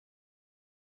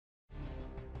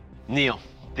Neil,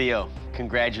 Theo,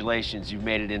 congratulations. You've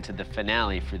made it into the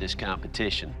finale for this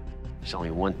competition. There's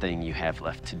only one thing you have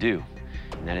left to do,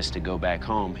 and that is to go back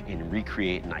home and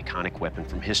recreate an iconic weapon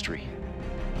from history.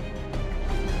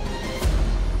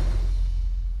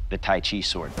 The Tai Chi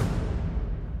sword.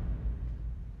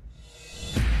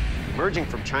 Emerging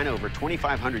from China over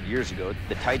 2,500 years ago,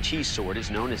 the Tai Chi sword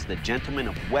is known as the gentleman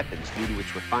of weapons due to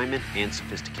its refinement and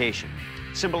sophistication.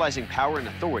 Symbolizing power and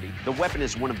authority, the weapon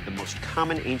is one of the most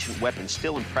common ancient weapons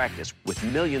still in practice, with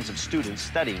millions of students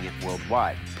studying it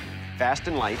worldwide. Fast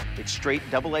and light, its straight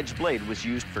double-edged blade was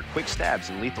used for quick stabs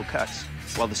and lethal cuts,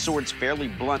 while the sword's fairly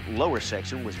blunt lower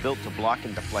section was built to block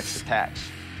and deflect attacks.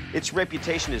 Its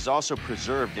reputation is also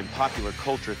preserved in popular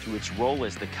culture through its role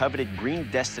as the coveted Green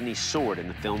Destiny sword in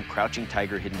the film Crouching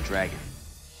Tiger, Hidden Dragon.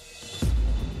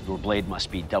 Your blade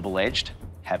must be double-edged,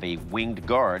 have a winged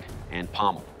guard, and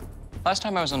pommel. Last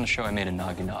time I was on the show, I made a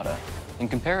naginata. In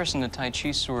comparison, the Tai Chi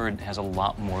sword has a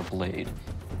lot more blade.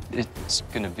 It's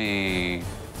gonna be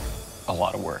a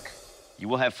lot of work. You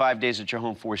will have 5 days at your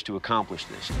home force to accomplish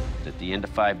this. At the end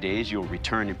of 5 days, you'll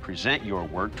return and present your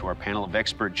work to our panel of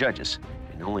expert judges.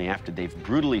 And only after they've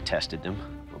brutally tested them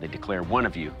will they declare one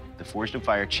of you the Forged in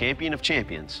Fire Champion of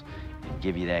Champions and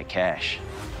give you that cash.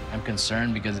 I'm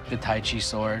concerned because the Tai Chi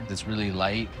sword is really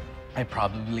light. I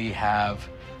probably have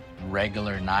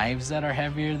regular knives that are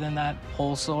heavier than that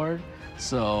whole sword.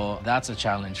 So that's a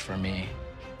challenge for me.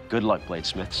 Good luck,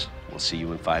 bladesmiths. We'll see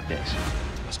you in 5 days.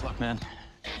 Best luck, man.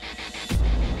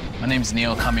 My name's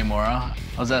Neil Kamimura.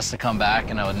 I was asked to come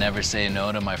back, and I would never say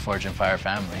no to my Forged in Fire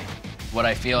family. What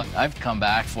I feel I've come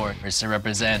back for is to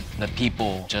represent the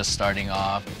people just starting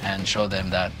off and show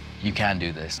them that you can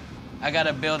do this. I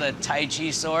gotta build a Tai Chi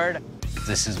sword.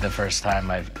 This is the first time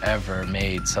I've ever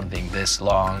made something this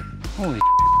long. Holy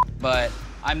but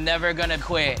I'm never gonna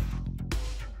quit.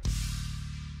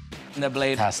 The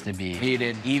blade has to be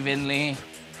heated evenly.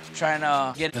 Trying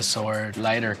to get the sword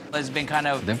lighter has been kind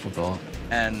of difficult.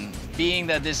 And being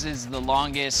that this is the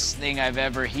longest thing I've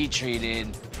ever heat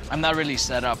treated, I'm not really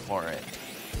set up for it.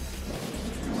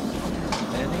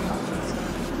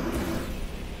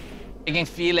 I can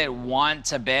feel it want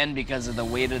to bend because of the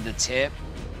weight of the tip.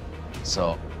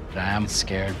 So I am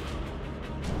scared.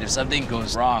 If something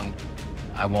goes wrong,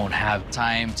 I won't have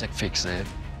time to fix it.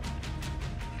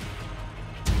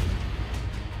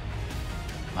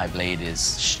 My blade is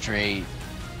straight.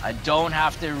 I don't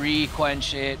have to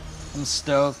re-quench it. I'm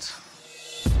stoked.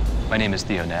 My name is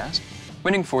Theo Nast.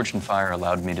 Winning Forged in Fire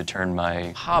allowed me to turn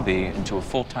my hobby into a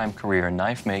full-time career in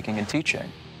knife making and teaching.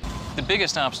 The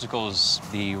biggest obstacle is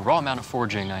the raw amount of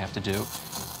forging I have to do,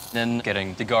 then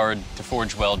getting the guard to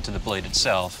forge weld to the blade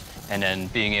itself, and then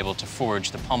being able to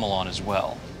forge the pommel on as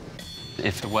well.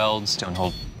 If the welds don't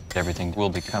hold, everything will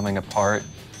be coming apart.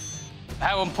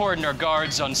 How important are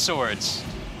guards on swords?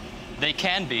 They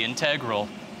can be integral,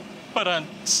 but to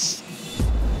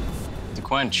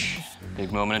quench,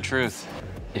 big moment of truth.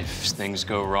 If things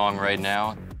go wrong right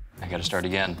now, I gotta start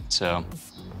again, so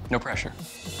no pressure.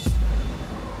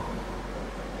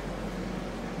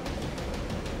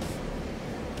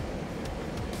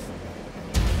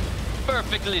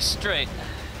 Perfectly straight.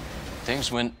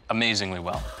 Things went amazingly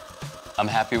well. I'm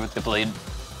happy with the blade.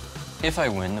 If I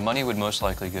win, the money would most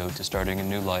likely go to starting a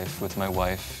new life with my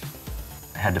wife.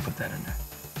 I had to put that in there.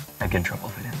 I'd get in trouble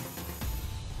if I didn't.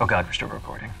 Oh God, we're still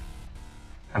recording.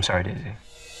 I'm sorry, Daisy.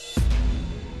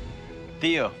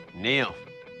 Theo, Neil,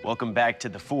 welcome back to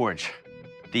the Forge.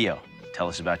 Theo, tell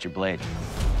us about your blade.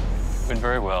 Went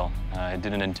very well. I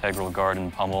did an integral guard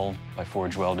and pommel by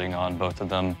forge welding on both of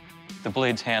them. The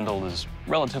blade's handle is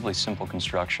relatively simple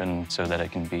construction so that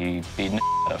it can be beaten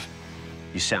out of.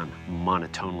 You sound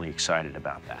monotonely excited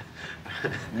about that.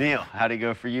 Neil, how'd it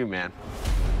go for you, man?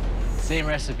 Same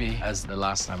recipe as the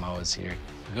last time I was here.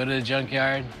 Go to the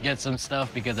junkyard, get some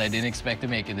stuff because I didn't expect to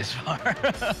make it this far.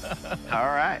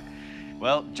 All right.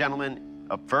 Well, gentlemen,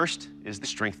 up first is the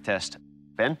strength test.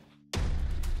 Ben?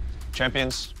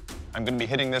 Champions, I'm going to be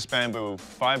hitting this bamboo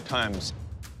 5 times.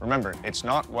 Remember, it's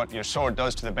not what your sword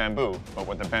does to the bamboo, but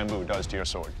what the bamboo does to your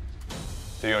sword.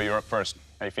 Theo, you're up first.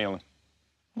 How you feeling?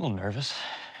 A little nervous.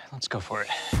 Let's go for it.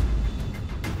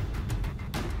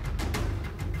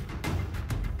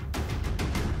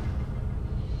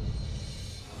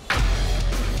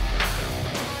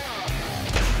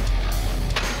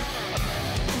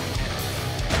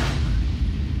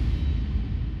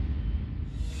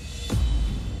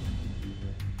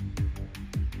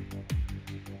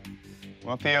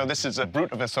 Well, Theo, this is a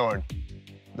brute of a sword.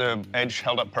 The edge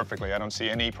held up perfectly. I don't see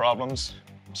any problems.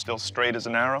 Still straight as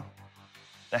an arrow.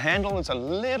 The handle is a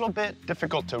little bit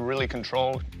difficult to really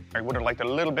control. I would have liked a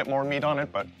little bit more meat on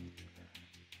it, but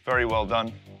Very well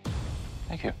done.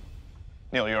 Thank you.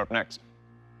 Neil, you're up next.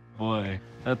 Boy,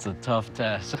 that's a tough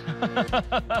test.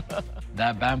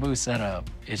 That bamboo setup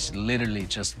is literally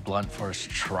just blunt force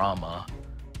trauma.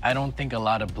 I don't think a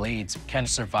lot of blades can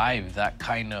survive that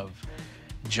kind of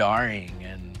jarring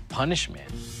and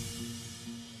punishment.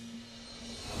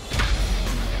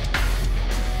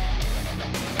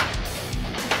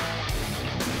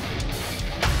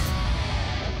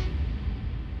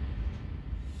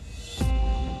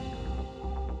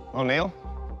 Well, Neil,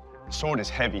 the sword is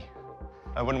heavy.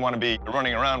 I wouldn't want to be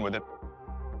running around with it.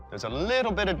 There's a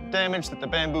little bit of damage that the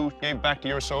bamboo gave back to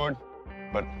your sword,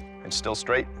 but it's still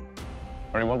straight.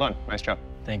 Very well done. Nice job.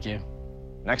 Thank you.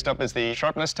 Next up is the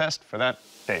sharpness test. For that,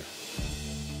 Dave.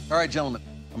 All right, gentlemen,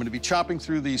 I'm going to be chopping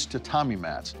through these tatami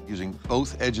mats using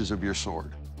both edges of your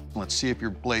sword. Let's see if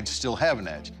your blades still have an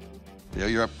edge. Theo,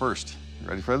 you're up first. You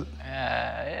ready for it?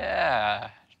 Yeah,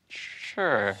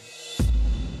 sure.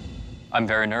 I'm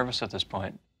very nervous at this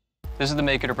point. This is the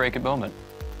make it or break it moment.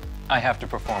 I have to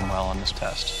perform well on this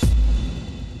test.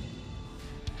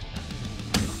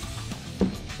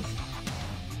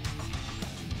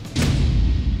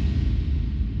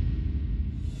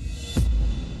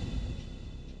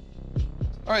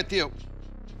 All right, Theo,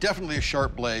 definitely a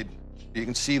sharp blade. You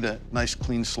can see the nice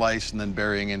clean slice and then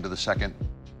burying into the second.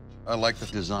 I like the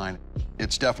design.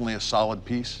 It's definitely a solid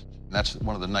piece. And that's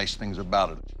one of the nice things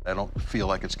about it. I don't feel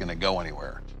like it's gonna go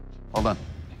anywhere. Well done.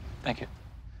 Thank you.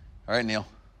 All right, Neil,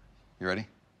 you ready?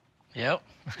 Yep.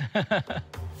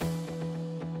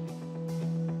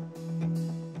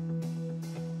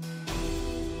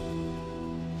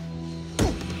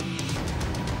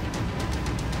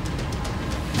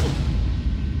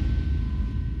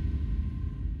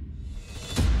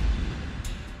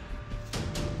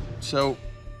 So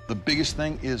the biggest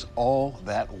thing is all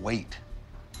that weight.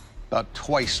 About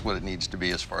twice what it needs to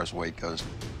be as far as weight goes.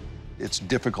 It's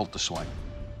difficult to swing.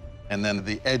 And then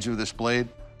the edge of this blade,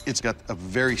 it's got a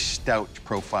very stout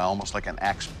profile, almost like an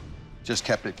axe. Just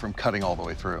kept it from cutting all the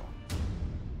way through.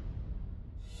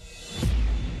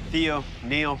 Theo,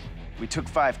 Neil, we took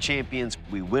 5 champions,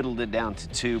 we whittled it down to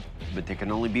 2, but there can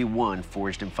only be one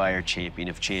Forged in Fire champion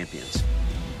of champions.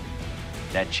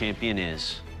 That champion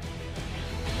is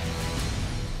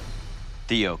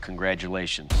Theo.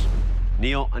 Congratulations.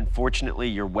 Neil, unfortunately,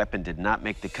 your weapon did not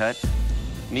make the cut.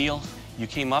 Neil, you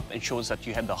came up and showed us that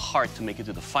you had the heart to make it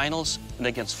to the finals and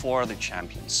against 4 other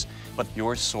champions. But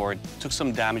your sword took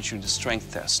some damage during the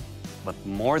strength test. But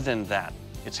more than that,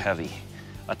 it's heavy.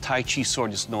 A Tai Chi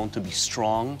sword is known to be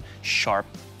strong, sharp,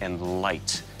 and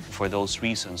light. For those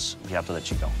reasons, we have to let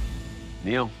you go.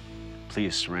 Neil,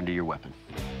 please surrender your weapon.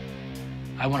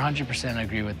 I 100%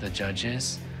 agree with the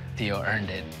judges. Theo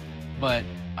earned it. But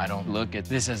I don't look at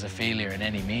this as a failure in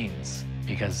any means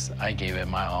because I gave it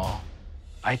my all.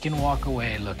 I can walk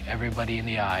away, look everybody in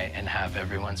the eye, and have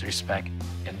everyone's respect.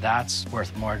 And that's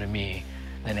worth more to me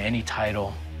than any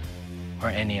title or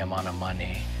any amount of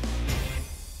money.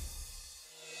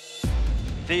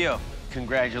 Theo,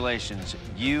 Congratulations.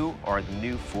 You are the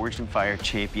new Forged in Fire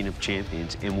champion of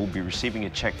champions and will be receiving a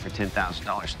check for $10,000.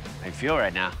 How you feel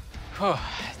right now?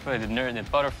 Probably the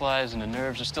butterflies and the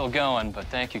nerves are still going, but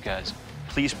thank you, guys.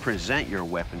 Please present your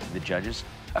weapon to the judges.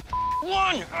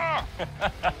 One!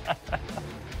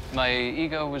 My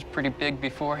ego was pretty big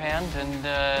beforehand, and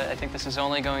I think this is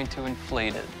only going to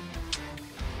inflate it.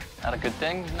 Not a good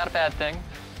thing, not a bad thing,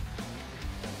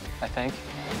 I think.